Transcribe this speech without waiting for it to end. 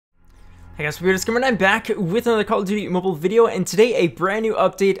Hey guys, Weird Gamer, and I'm back with another Call of Duty Mobile video, and today a brand new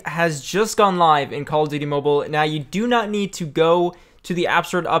update has just gone live in Call of Duty Mobile. Now, you do not need to go to the App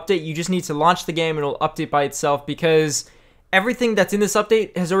Store to update, you just need to launch the game and it'll update by itself because everything that's in this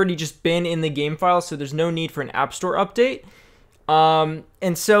update has already just been in the game file, so there's no need for an App Store update.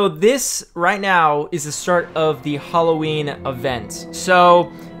 And so this right now is the start of the Halloween event.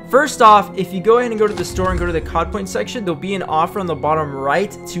 So first off, if you go ahead and go to the store and go to the COD point section, there'll be an offer on the bottom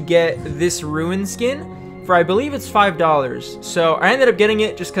right to get this Ruin skin for, I believe it's $5. So I ended up getting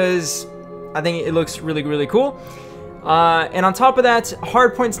it just because I think it looks really, really cool. And on top of that,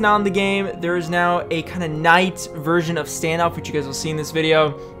 hardpoint's now in the game. There is now a kind of night version of Standoff, which you guys will see in this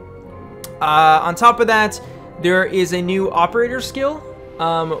video. On top of that, there is a new operator skill,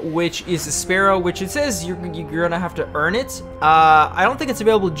 which is the Sparrow, which it says you're gonna have to earn it. I don't think it's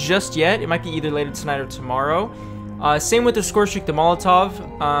available just yet. It might be either later tonight or tomorrow. Same with the Score Streak, the Molotov.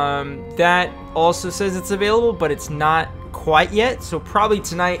 That also says it's available, but it's not quite yet, so probably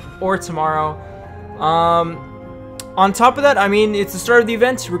tonight or tomorrow. On top of that, I mean, it's the start of the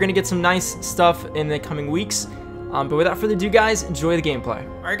event. We're gonna get some nice stuff in the coming weeks. But without further ado, guys, enjoy the gameplay.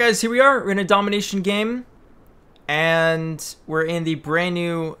 Alright guys, here we are. We're in a domination game. And we're in the brand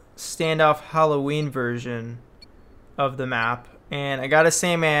new Standoff Halloween version of the map. And I gotta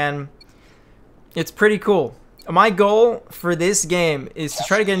say, man, it's pretty cool. My goal for this game is to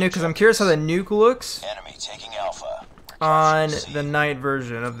try to get a nuke, because I'm curious how the nuke looks on the night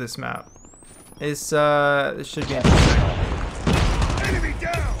version of this map. This should be interesting.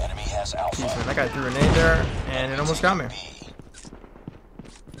 Jeez, man, that guy threw a grenade there, and it almost got me.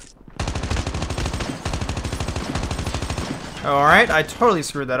 Alright, I totally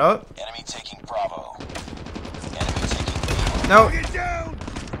screwed that up. Enemy taking Bravo. Enemy taking B. No.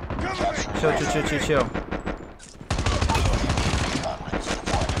 Chill.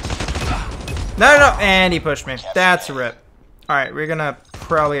 No. And he pushed me. That's a rip. Alright, we're gonna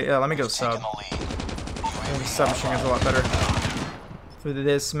probably... let me go sub. I think submachine is a lot better for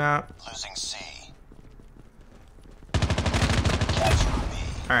this map. Losing C.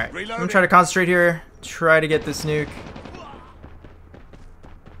 Alright, I'm gonna try to concentrate here. Try to get this nuke.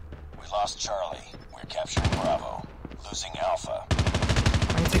 Lost Charlie. We're capturing Bravo. Losing Alpha.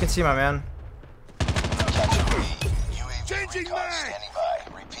 I'm taking C, my man. Capture B. UAV recon standing by.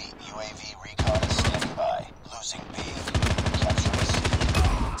 Repeat. UAV recon is standing by. Losing B. Capturing C.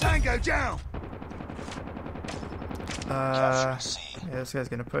 Tango down. Capturing C. Yeah, this guy's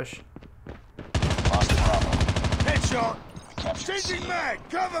gonna push. Lost Bravo. Headshot. We captured C. Changing mag.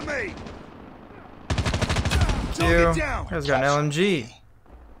 Cover me. This guy's got an LMG.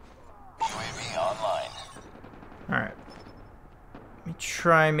 UAV online. Alright. Let me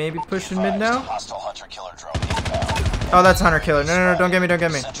try maybe pushing mid now. Hostile hunter killer drone inbound. Oh, that's hunter killer. No, don't get me.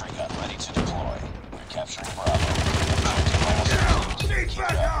 Sentry gun ready to deploy. We're capturing Bravo.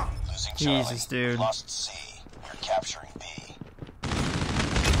 Losing Charlie. Jesus, dude. Lost C. We're capturing B.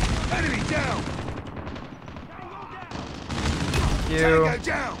 Enemy down. You. Tango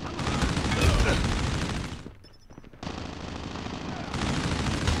down.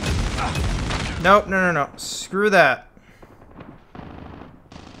 Nope, no. Screw that.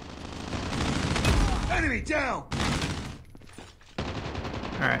 Enemy down.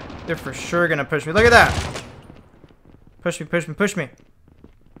 Alright, they're for sure gonna push me. Look at that! Push me.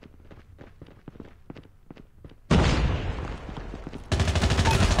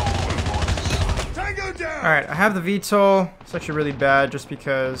 Tango down. Alright, I have the VTOL. It's actually really bad just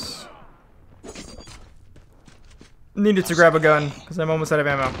because needed to grab a gun because I'm almost out of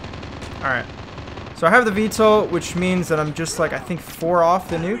ammo. Alright. So I have the VTOL, which means that I'm just like, I think 4 off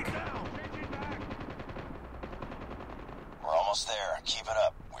the nuke. We're almost there. Keep it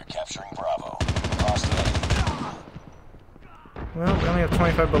up. We're capturing Bravo. Lost A. Well, we only have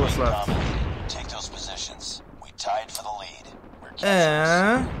 25 bullets left. Take those positions. We tied for the lead. We're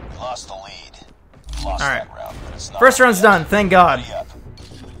capturing C. We lost the lead. We lost that round, but it's not. First round's done, thank God. Ready up.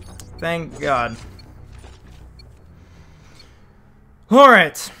 Thank God.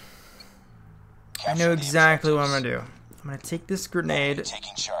 Alright. I know exactly what I'm gonna do. I'm gonna take this grenade.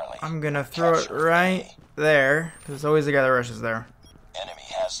 Taking Charlie. I'm gonna throw it right there. Because there's always a guy that rushes there. Enemy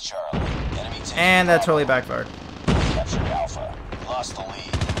has Charlie. Enemy taking And that Bravo. totally backfired. Captured Alpha. We lost the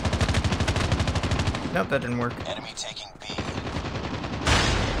lead. Nope, that didn't work. Enemy taking B.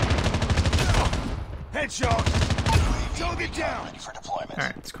 Headshot. UAV Target down. ready for deployment.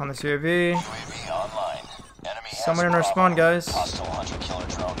 Alright, let's call this UAV. UAV online. Enemy has Somewhere in our Bravo. spawn, guys. Hostile hunter killer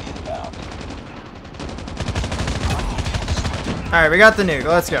drone inbound. Alright, we got the nuke.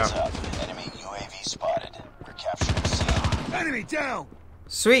 Let's go. Enemy UAV spotted. We're capturing C. Enemy down.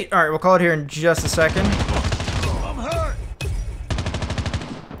 Sweet. All right, we'll call it here in just a second. I'm hurt.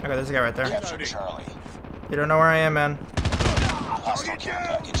 Okay, there's a guy right there. Capture Charlie. You don't know where I am, man. Hostile care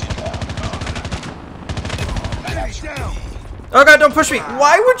package inbound. Enemy down. Oh god, don't push me.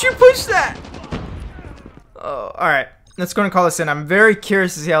 Why would you push that? Oh, all right. Let's go and call this in. I'm very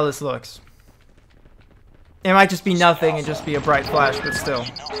curious to see how this looks. It might just be nothing and just be a bright flash, but still.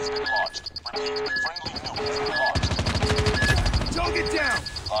 Nuke has been launched. Repeat, friendly nuke has been launched. Target down.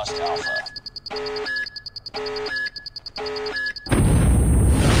 Lost Alpha.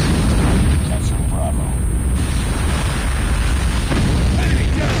 Capturing Bravo. Enemy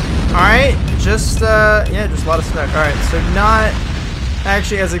down. All right, just yeah, just a lot of spec. All right, so not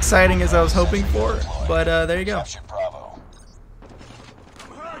actually as exciting as I was hoping for, but there you go. Captured Bravo.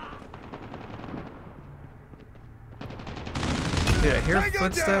 Dude, I hear Tango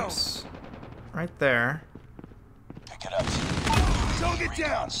footsteps right there. Pick it up. Target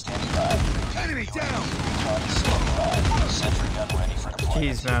down. Standing by. Enemy down. Recon is standing by. Sentry gun ready for deployment.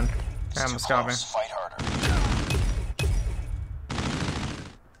 Jeez, man. It's I too almost got me. close. Fight harder.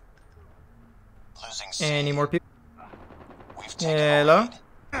 Losing C. Any more people? We've taken Hello? the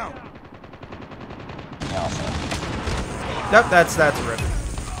Down. lead. Alpha. Yep, that's a rip.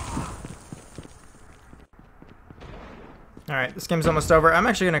 All right, this game's almost over. I'm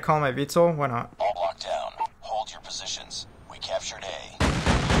actually gonna call my VTOL. Why not? All blocked down. Hold your positions. We captured A.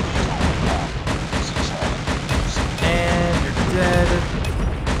 Losing Charlie. And you're dead.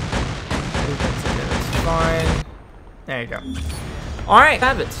 That's okay, that's fine. There you go. All right,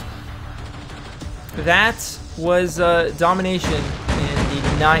 have it. That was Domination in the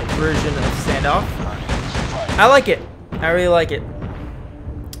night version of Standoff. I like it. I really like it.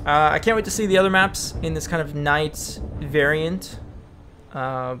 I can't wait to see the other maps in this kind of night variant.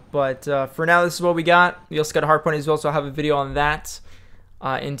 But for now, this is what we got. We also got a hardpoint as well, so I'll have a video on that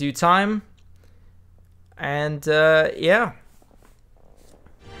in due time. And yeah.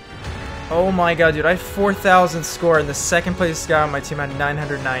 Oh my god, dude. I had 4,000 score, and the second place guy on my team had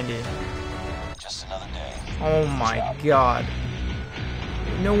 990. Just another day. Oh my god.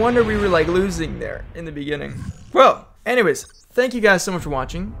 No wonder we were like losing there in the beginning. Well, anyways, thank you guys so much for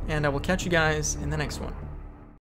watching, and I will catch you guys in the next one.